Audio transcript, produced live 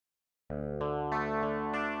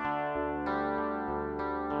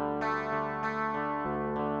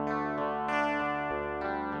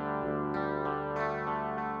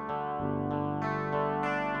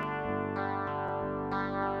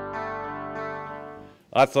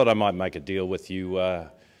I thought I might make a deal with you.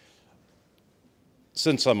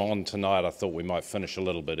 Since I'm on tonight, I thought we might finish a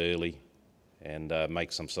little bit early and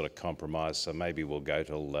make some sort of compromise, so maybe we'll go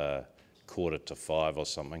till 4:45 or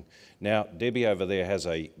something. Now, Debbie over there has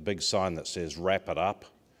a big sign that says wrap it up,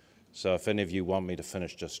 so if any of you want me to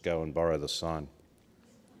finish, just go and borrow the sign.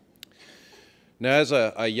 Now, as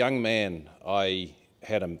a young man, I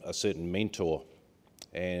had a certain mentor,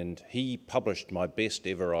 and he published my best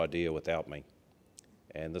ever idea without me.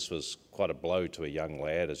 And this was quite a blow to a young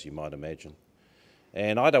lad, as you might imagine.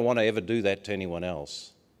 And I don't want to ever do that to anyone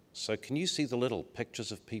else. So can you see the little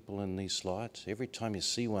pictures of people in these slides? Every time you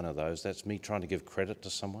see one of those, that's me trying to give credit to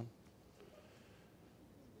someone.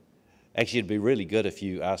 Actually, it'd be really good if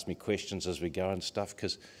you asked me questions as we go and stuff,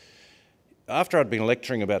 because after I'd been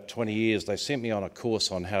lecturing about 20 years, they sent me on a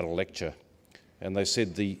course on how to lecture. And they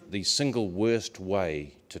said the single worst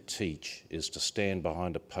way to teach is to stand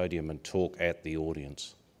behind a podium and talk at the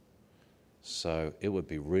audience. So it would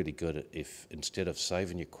be really good if, instead of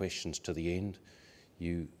saving your questions to the end,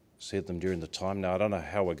 you said them during the time. Now, I don't know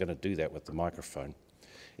how we're going to do that with the microphone.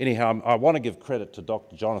 Anyhow, I want to give credit to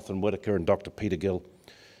Dr. Jonathan Whitaker and Dr. Peter Gill.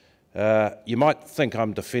 You might think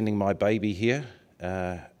I'm defending my baby here,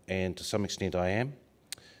 and to some extent I am.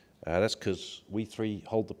 That's because we three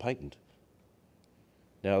hold the patent.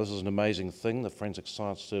 Now, this is an amazing thing. The Forensic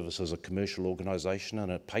Science Service is a commercial organisation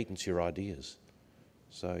and it patents your ideas.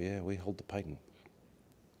 So, yeah, we hold the patent.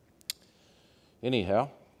 Anyhow,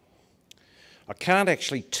 I can't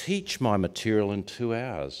actually teach my material in 2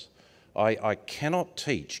 hours. I cannot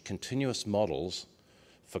teach continuous models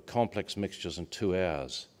for complex mixtures in 2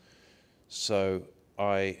 hours. So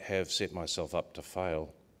I have set myself up to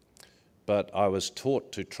fail. But I was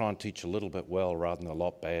taught to try and teach a little bit well rather than a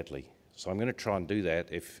lot badly. So I'm going to try and do that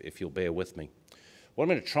if you'll bear with me. What I'm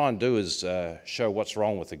going to try and do is show what's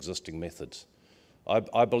wrong with existing methods.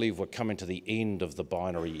 I believe we're coming to the end of the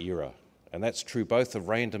binary era, and that's true both of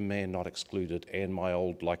random man not excluded and my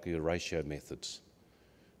old likelihood ratio methods.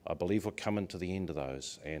 I believe we're coming to the end of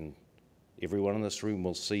those, and everyone in this room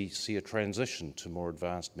will see a transition to more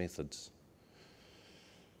advanced methods.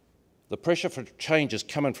 The pressure for change is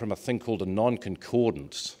coming from a thing called a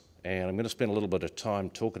non-concordance. And I'm going to spend a little bit of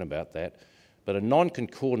time talking about that. But a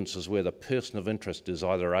non-concordance is where the person of interest is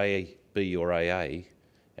either A, B, or AA,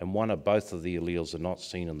 and one or both of the alleles are not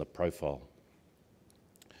seen in the profile.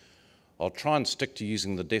 I'll try and stick to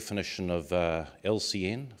using the definition of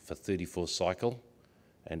LCN for 34 cycle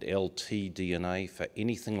and LT-DNA for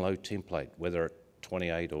anything low template, whether at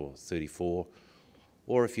 28 or 34,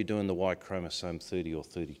 or if you're doing the Y chromosome 30 or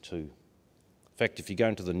 32. In fact, if you go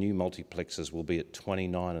into the new multiplexes, we'll be at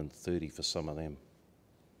 29 and 30 for some of them,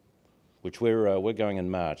 which we're going in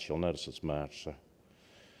March. You'll notice it's March. So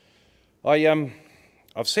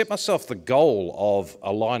I've set myself the goal of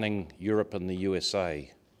aligning Europe and the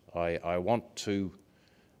USA. I want to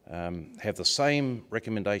have the same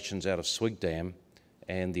recommendations out of SWGDAM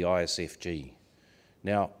and the ISFG.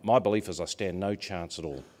 Now, my belief is I stand no chance at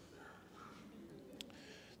all.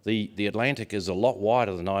 The Atlantic is a lot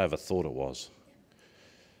wider than I ever thought it was.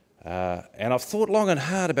 And I've thought long and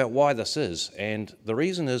hard about why this is, and the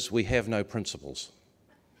reason is we have no principles.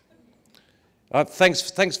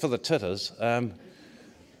 Thanks for the titters.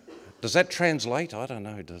 Does that translate? I don't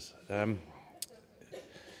know.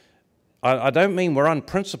 I don't mean we're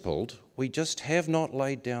unprincipled. We just have not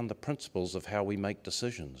laid down the principles of how we make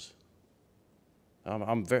decisions.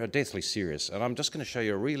 I'm very deathly serious, and I'm just going to show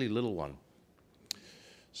you a really little one.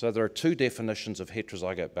 So there are two definitions of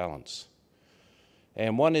heterozygote balance.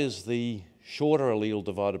 And one is the shorter allele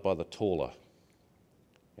divided by the taller.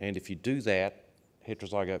 And if you do that,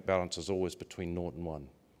 heterozygote balance is always between 0 and 1.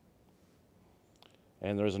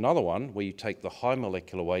 And there is another one where you take the high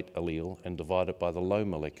molecular weight allele and divide it by the low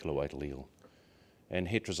molecular weight allele. And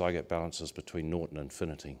heterozygote balance is between 0 and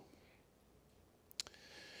infinity.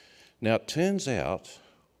 Now it turns out,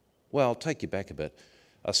 well, I'll take you back a bit.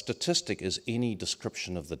 A statistic is any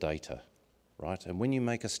description of the data, right? And when you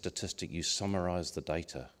make a statistic, you summarize the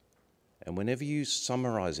data. And whenever you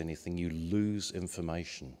summarize anything, you lose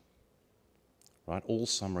information, right? All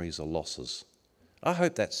summaries are losses. I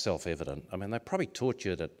hope that's self-evident. I mean, they probably taught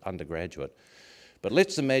you it at undergraduate. But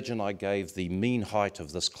let's imagine I gave the mean height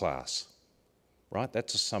of this class, right?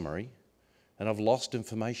 That's a summary, and I've lost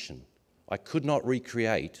information. I could not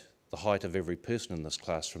recreate the height of every person in this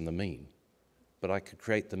class from the mean, but I could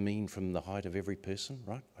create the mean from the height of every person,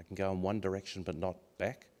 right? I can go in one direction but not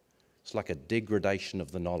back. It's like a degradation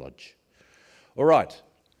of the knowledge. All right,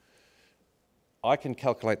 I can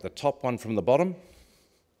calculate the top one from the bottom,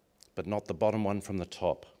 but not the bottom one from the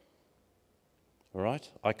top. All right,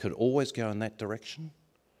 I could always go in that direction,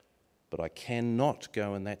 but I cannot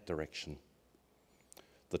go in that direction.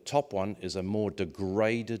 The top one is a more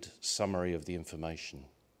degraded summary of the information.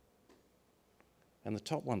 And the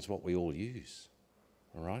top one's what we all use,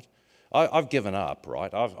 all right? I've given up,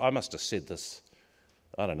 right? I must have said this,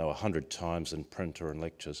 I don't know, 100 times in print or in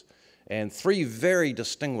lectures. And 3 very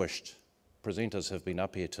distinguished presenters have been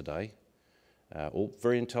up here today, all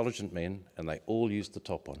very intelligent men, and they all used the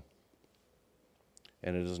top one.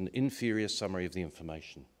 And it is an inferior summary of the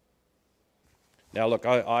information. Now look,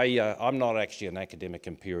 I'm not actually an academic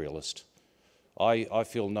imperialist. I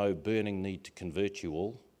feel no burning need to convert you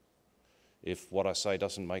all. If what I say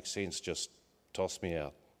doesn't make sense, just toss me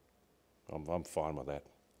out. I'm fine with that.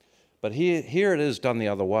 But here it is done the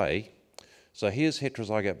other way. So here's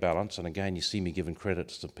heterozygote balance, and again you see me giving credit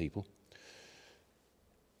to some people.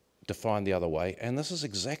 Defined the other way, and this is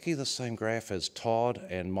exactly the same graph as Todd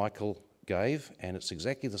and Michael gave, and it's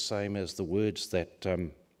exactly the same as the words that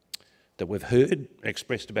we've heard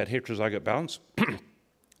expressed about heterozygote balance.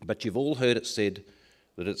 But you've all heard it said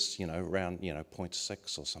that it's, around,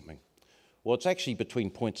 0.6 or something. Well, it's actually between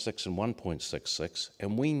 0.6 and 1.66,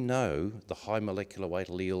 and we know the high molecular weight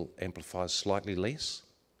allele amplifies slightly less.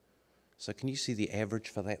 So can you see the average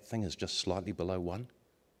for that thing is just slightly below 1?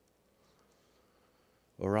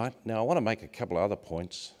 All right, now I want to make a couple of other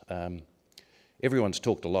points. Everyone's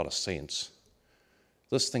talked a lot of sense.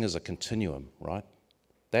 This thing is a continuum, right?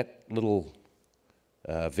 That little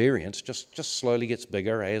variance just slowly gets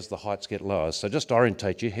bigger as the heights get lower. So just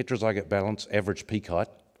orientate you, heterozygote balance, average peak height.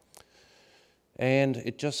 And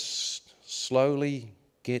it just slowly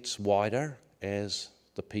gets wider as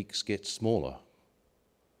the peaks get smaller.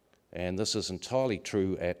 And this is entirely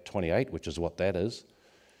true at 28, which is what that is.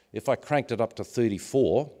 If I cranked it up to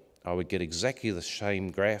 34, I would get exactly the same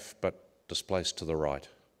graph, but displaced to the right.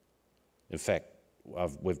 In fact,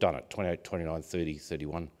 we've done it, 28, 29, 30,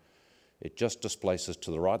 31. It just displaces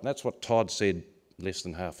to the right, and that's what Todd said less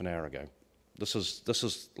than half an hour ago. This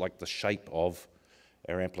is like the shape of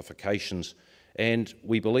our amplifications. And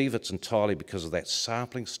we believe it's entirely because of that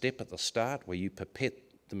sampling step at the start where you pipette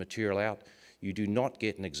the material out. You do not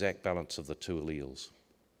get an exact balance of the 2 alleles.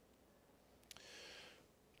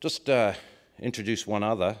 Just introduce one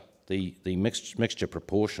other, the mixture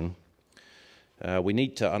proportion. We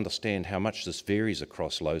need to understand how much this varies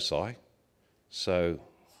across loci. So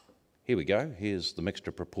here we go. Here's the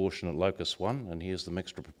mixture proportion at locus 1, and here's the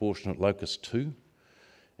mixture proportion at locus 2.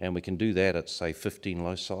 And we can do that at, say, 15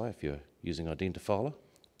 loci if you're using Identifiler.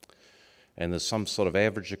 And there's some sort of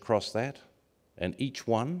average across that. And each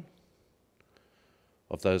one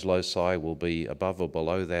of those loci will be above or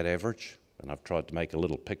below that average. And I've tried to make a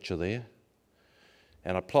little picture there.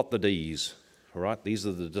 And I plot the Ds, all right? These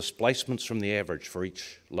are the displacements from the average for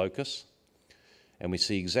each locus. And we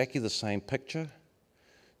see exactly the same picture.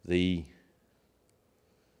 The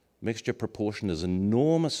mixture proportion is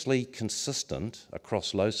enormously consistent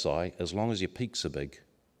across loci as long as your peaks are big.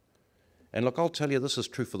 And look, I'll tell you, this is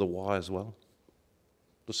true for the Y as well.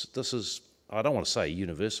 This is, I don't want to say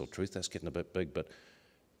universal truth, that's getting a bit big, but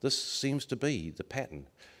this seems to be the pattern.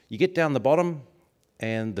 You get down the bottom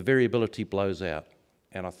and the variability blows out.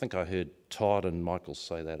 And I think I heard Todd and Michael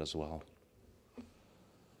say that as well.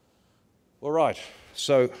 All right,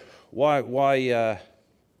 so why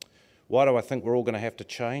do I think we're all going to have to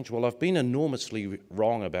change? Well, I've been enormously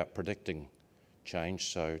wrong about predicting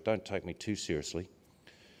change, so don't take me too seriously.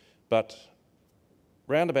 But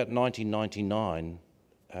around about 1999,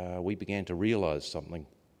 we began to realize something.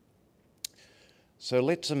 So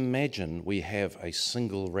let's imagine we have a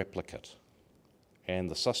single replicate, and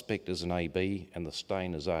the suspect is an AB and the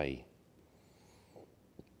stain is A.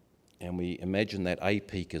 And we imagine that A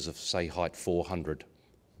peak is of, say, height 400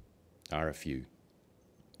 RFU.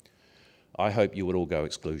 I hope you would all go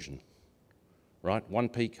exclusion, right? One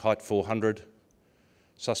peak, height 400,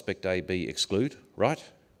 suspect AB exclude, right?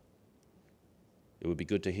 It would be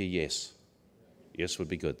good to hear yes. Yes would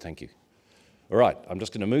be good, thank you. All right, I'm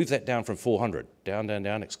just going to move that down from 400. Down, down,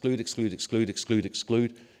 down, exclude, exclude, exclude, exclude,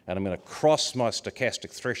 exclude, and I'm going to cross my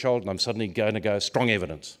stochastic threshold, and I'm suddenly going to go strong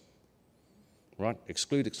evidence. Right?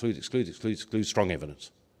 Exclude, exclude, exclude, exclude, exclude, strong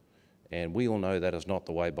evidence. And we all know that is not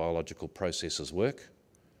the way biological processes work.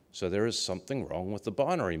 So there is something wrong with the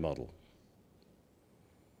binary model.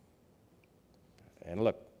 And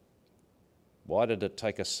look, why did it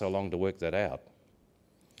take us so long to work that out?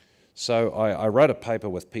 So I wrote a paper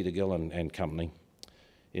with Peter Gill and company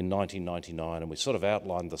in 1999, and we sort of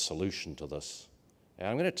outlined the solution to this. And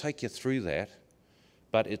I'm going to take you through that,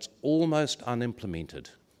 but it's almost unimplemented.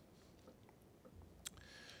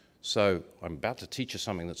 So I'm about to teach you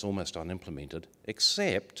something that's almost unimplemented,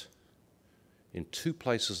 except in 2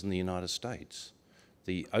 places in the United States.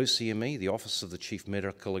 The OCME, the Office of the Chief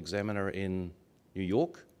Medical Examiner in New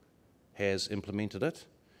York, has implemented it.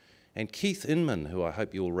 And Keith Inman, who I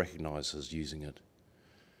hope you all recognise, is using it.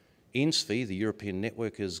 ENSFI, the European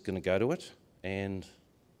network, is going to go to it, and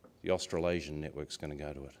the Australasian network is going to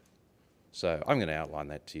go to it. So I'm going to outline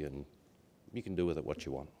that to you, and you can do with it what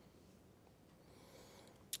you want.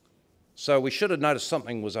 So we should have noticed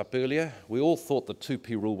something was up earlier. We all thought the 2P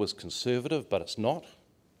rule was conservative, but it's not.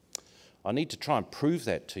 I need to try and prove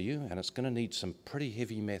that to you, and it's going to need some pretty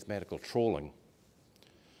heavy mathematical trawling.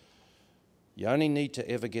 You only need to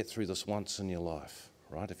ever get through this once in your life,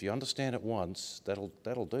 right? If you understand it once,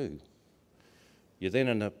 that'll do. You're then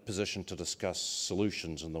in a position to discuss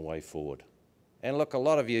solutions and the way forward. And look, a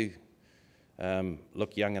lot of you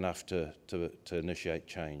look young enough to initiate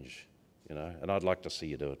change, you know, and I'd like to see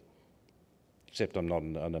you do it, except I'm not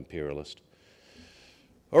an imperialist.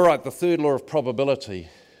 All right, the third law of probability.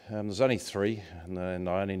 There's only 3, and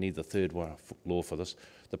I only need the third law for this.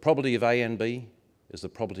 The probability of A and B is the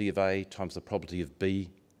probability of A times the probability of B,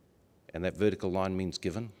 and that vertical line means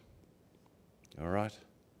given. All right?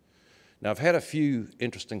 Now, I've had a few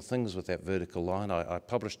interesting things with that vertical line. I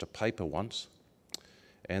published a paper once,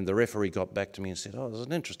 and the referee got back to me and said, oh, it was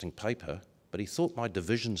an interesting paper, but he thought my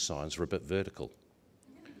division signs were a bit vertical.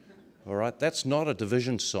 All right? That's not a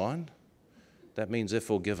division sign. That means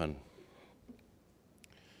if or given.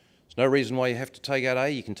 There's no reason why you have to take out A,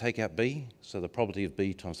 you can take out B, so the probability of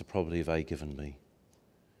B times the probability of A given B.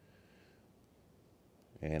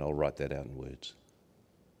 And I'll write that out in words.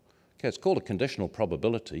 Okay, it's called a conditional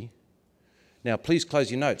probability. Now, please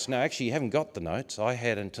close your notes. Now, actually, you haven't got the notes. I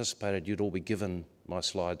had anticipated you'd all be given my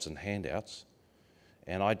slides and handouts,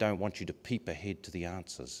 and I don't want you to peep ahead to the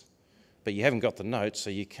answers. But you haven't got the notes, so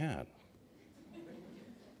you can't.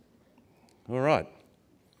 All right.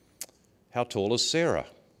 How tall is Sarah?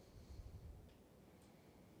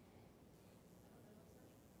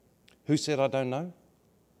 Who said I don't know?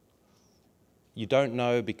 You don't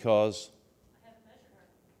know because? I haven't measured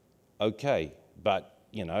her. Okay, but,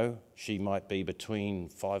 you know, she might be between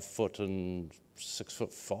 5 foot and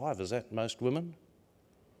 6'5". Is that most women?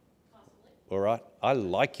 Possibly. All right. I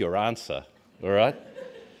like your answer, all right?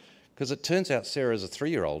 Because it turns out Sarah's a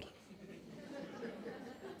 3-year-old.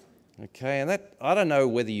 Okay, and that, I don't know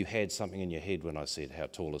whether you had something in your head when I said how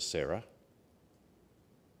tall is Sarah,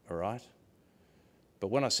 all right? But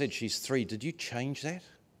when I said she's 3, did you change that?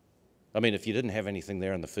 I mean, if you didn't have anything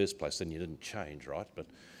there in the first place, then you didn't change, right? But,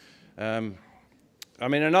 I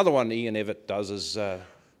mean, another one Ian Evett does is, well,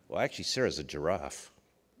 actually, Sarah's a giraffe.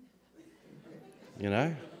 You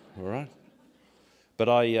know, all right? But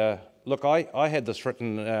look, I had this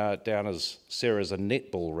written down as Sarah's a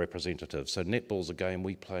netball representative. So netball's a game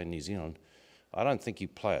we play in New Zealand. I don't think you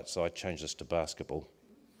play it, so I changed this to basketball.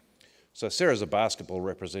 So Sarah's a basketball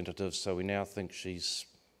representative, so we now think she's,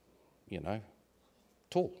 you know,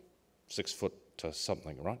 tall, 6 foot to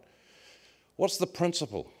something, right? What's the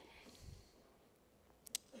principle?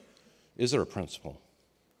 Is there a principle?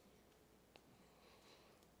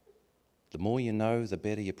 The more you know, the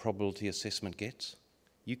better your probability assessment gets.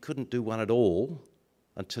 You couldn't do one at all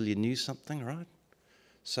until you knew something, right?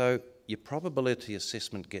 So your probability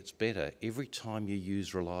assessment gets better every time you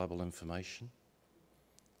use reliable information.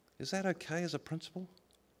 Is that okay as a principle?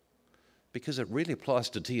 Because it really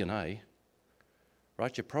applies to DNA,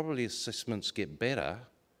 right? Your probability assessments get better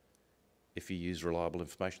if you use reliable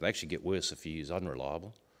information. They actually get worse if you use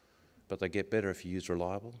unreliable, but they get better if you use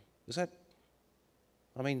reliable. Is that,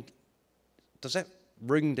 I mean, does that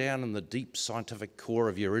ring down in the deep scientific core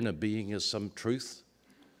of your inner being as some truth?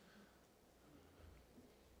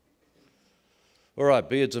 All right,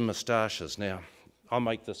 beards and moustaches. Now, I'll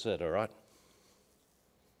make this it, all right?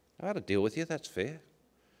 I had to deal with you, that's fair.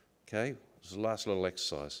 Okay, this is the last little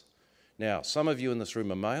exercise. Now, some of you in this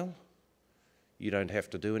room are male. You don't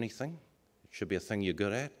have to do anything. It should be a thing you're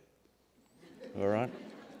good at. All right?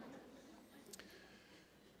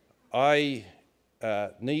 I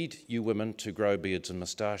need you women to grow beards and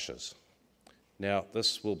moustaches. Now,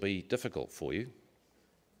 this will be difficult for you,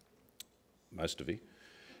 most of you.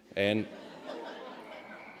 And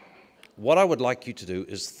what I would like you to do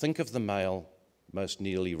is think of the male most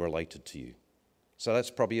nearly related to you. So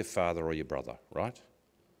that's probably your father or your brother, right?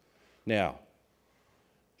 Now,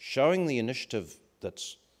 showing the initiative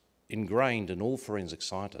that's ingrained in all forensic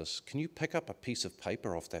scientists, can you pick up a piece of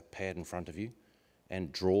paper off that pad in front of you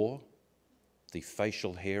and draw the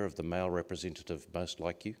facial hair of the male representative most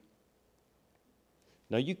like you?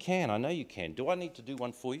 No, you can. I know you can. Do I need to do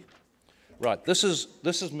one for you? Right, this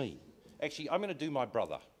is me. Actually, I'm going to do my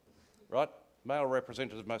brother, right? Male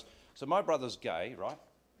representative most. So my brother's gay, right?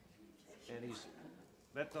 And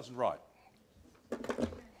that doesn't write.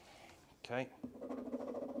 Okay.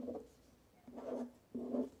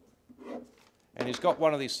 And he's got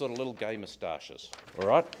one of these sort of little gay moustaches, all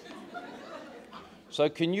right? So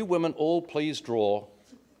can you women all please draw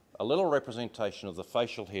a little representation of the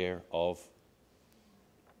facial hair of...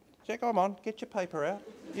 Yeah, come on, get your paper out.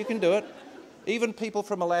 You can do it. Even people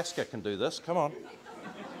from Alaska can do this. Come on.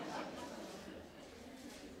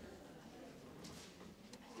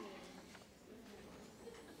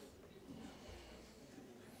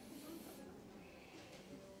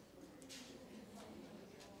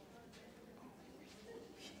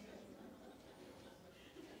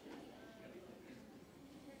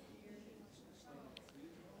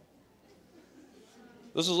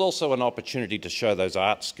 This is also an opportunity to show those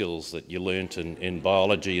art skills that you learnt in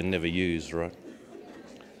biology and never used, right?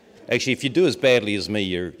 Actually, if you do as badly as me,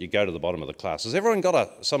 you go to the bottom of the class. Has everyone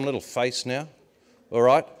got some little face now? All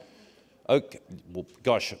right? Okay. Well,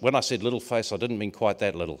 gosh, when I said little face, I didn't mean quite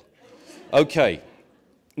that little. Okay.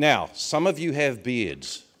 Now, some of you have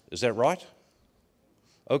beards. Is that right?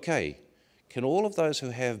 Okay. Can all of those who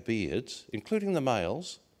have beards, including the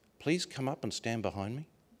males, please come up and stand behind me?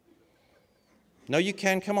 No, you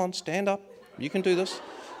can. Come on, stand up. You can do this.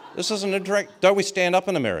 This isn't interact. Don't we stand up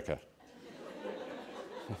in America?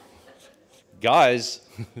 Guys,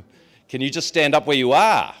 can you just stand up where you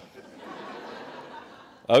are?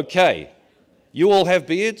 Okay. You all have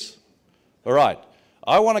beards? All right.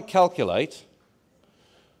 I want to calculate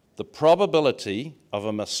the probability of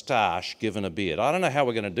a moustache given a beard. I don't know how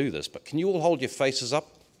we're going to do this, but can you all hold your faces up?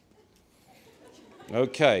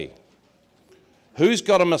 Okay. Who's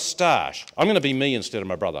got a moustache? I'm going to be me instead of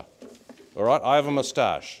my brother. All right, I have a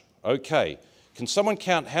moustache. Okay. Can someone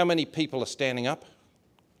count how many people are standing up?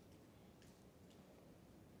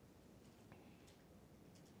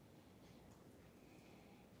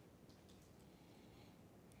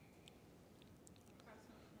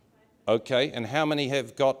 Okay, and how many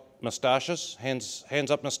have got moustaches?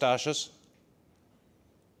 Hands up, moustaches.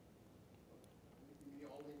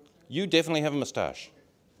 You definitely have a moustache.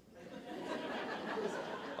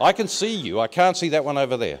 I can see you. I can't see that one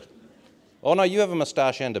over there. Oh, no, you have a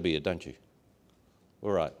moustache and a beard, don't you? All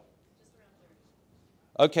right.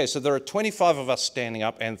 Okay, so there are 25 of us standing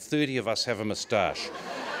up and 30 of us have a moustache.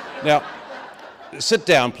 Now, sit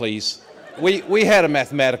down, please. We had a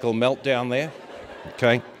mathematical meltdown there,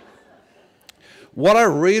 okay? What I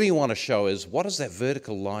really want to show is, what does that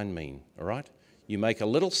vertical line mean, all right? You make a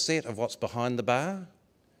little set of what's behind the bar,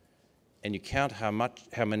 and you count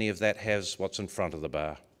how many of that has what's in front of the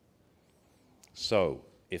bar. So,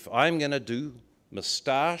 if I'm going to do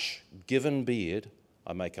moustache given beard,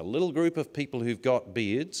 I make a little group of people who've got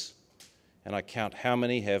beards, and I count how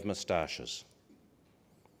many have moustaches.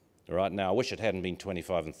 All right, now I wish it hadn't been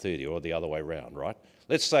 25 and 30, or the other way around, right?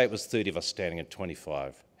 Let's say it was 30 of us standing and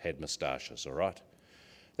 25 had moustaches, all right?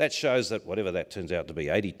 That shows that whatever that turns out to be,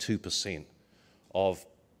 82%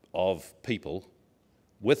 of people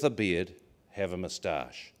with a beard have a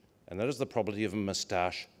moustache. And that is the probability of a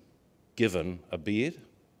moustache given a beard.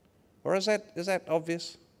 Or is that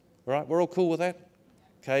obvious? All right, we're all cool with that?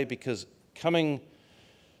 Okay, because coming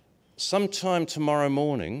sometime tomorrow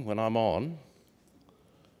morning when I'm on,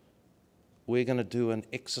 we're going to do an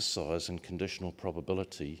exercise in conditional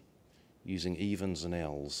probability using evens and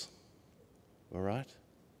L's. All right?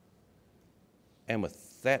 And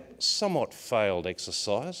with that somewhat failed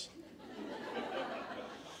exercise,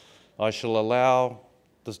 I shall allow,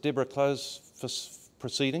 does Deborah close for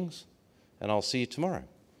proceedings? And I'll see you tomorrow.